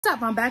What's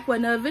up? I'm back with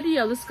another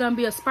video. This is gonna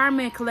be a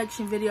Spider-Man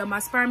collection video. My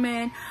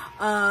Spider-Man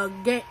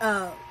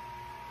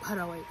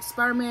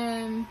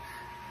Spider-Man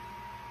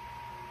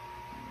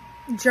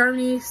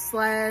journey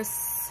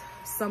slash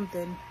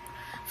something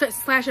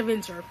slash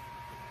adventure.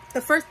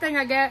 The first thing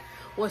I got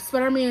was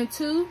Spider-Man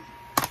 2.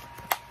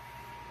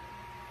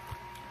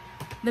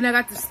 Then I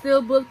got the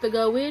steel book to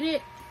go with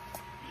it.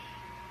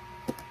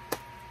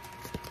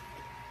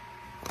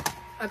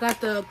 I got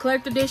the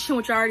collector edition,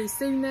 which I already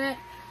seen that.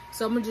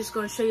 So I'm just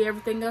going to show you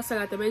everything else. I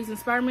got the Amazing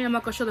Spider-Man. I'm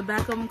not going to show the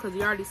back of them because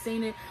you already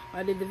seen it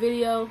when I did the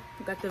video.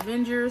 I got the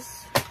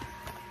Avengers,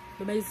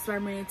 the Amazing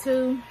Spider-Man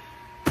 2.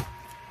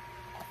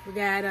 We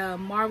got a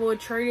Marvel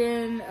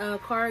trade-in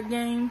card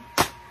game,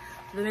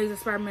 the Amazing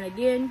Spider-Man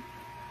again.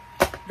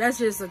 That's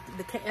just a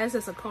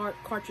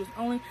cartridge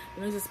only.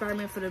 The Amazing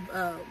Spider-Man for the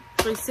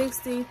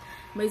 360.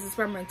 Amazing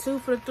Spider-Man 2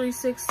 for the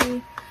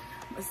 360.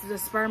 This is the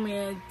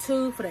Spider-Man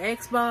 2 for the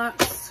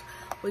Xbox.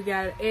 We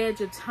got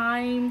Edge of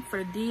Time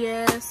for the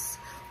DS.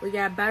 We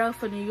got Battle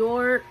for New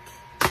York.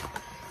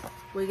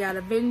 We got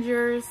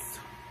Avengers.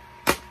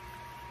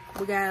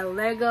 We got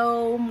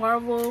Lego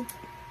Marvel.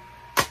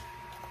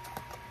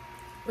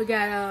 We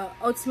got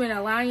Ultimate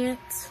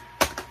Alliance.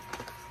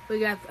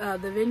 We got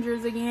the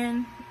Avengers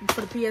again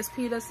for the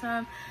PSP this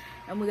time.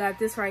 And we got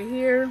this right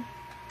here.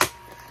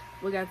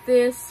 We got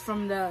this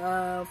from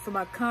the from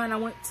my con I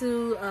went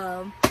to,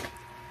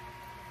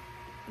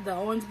 the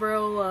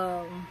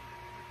Owensboro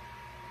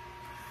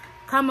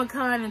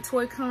Comic-Con and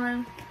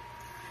Toy-Con.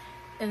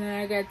 And then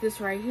I got this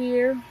right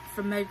here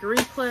from Mega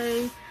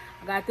Replay.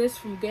 I got this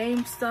from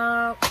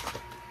GameStop.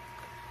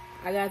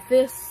 I got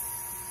this.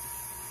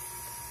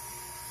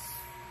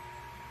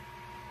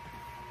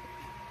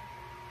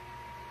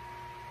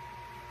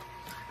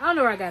 I don't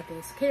know where I got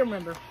this. Can't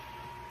remember.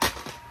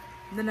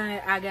 Then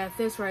I got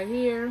this right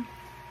here.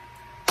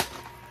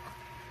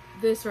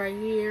 This right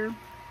here.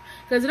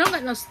 Because it don't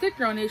got no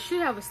sticker on it. It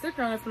should have a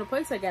sticker on it from the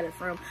place I got it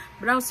from.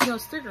 But I don't see no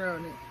sticker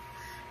on it.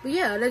 But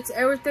yeah, that's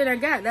everything I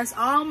got. That's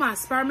all my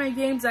Spider-Man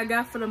games I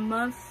got for the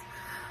month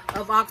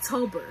of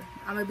October.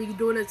 I'm going to be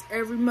doing this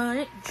every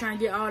month. Trying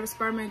to get all the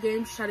Spider-Man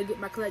games. Try to get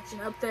my collection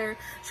up there.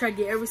 Try to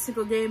get every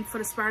single game for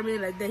the Spider-Man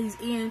that he's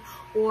in.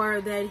 Or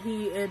that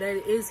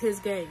is his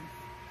game.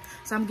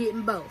 So I'm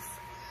getting both.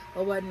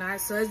 Or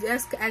whatnot. So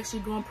that's actually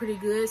going pretty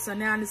good. So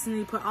now I just need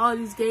to put all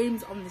these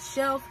games on the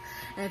shelf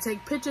and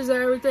take pictures of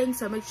everything,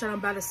 so make sure I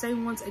don't buy the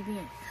same ones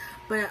again.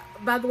 But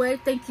by the way,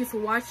 thank you for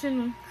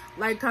watching.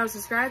 Like, comment,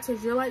 subscribe,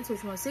 touch your like, touch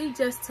what you want to see.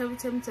 Just tell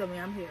me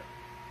I'm here.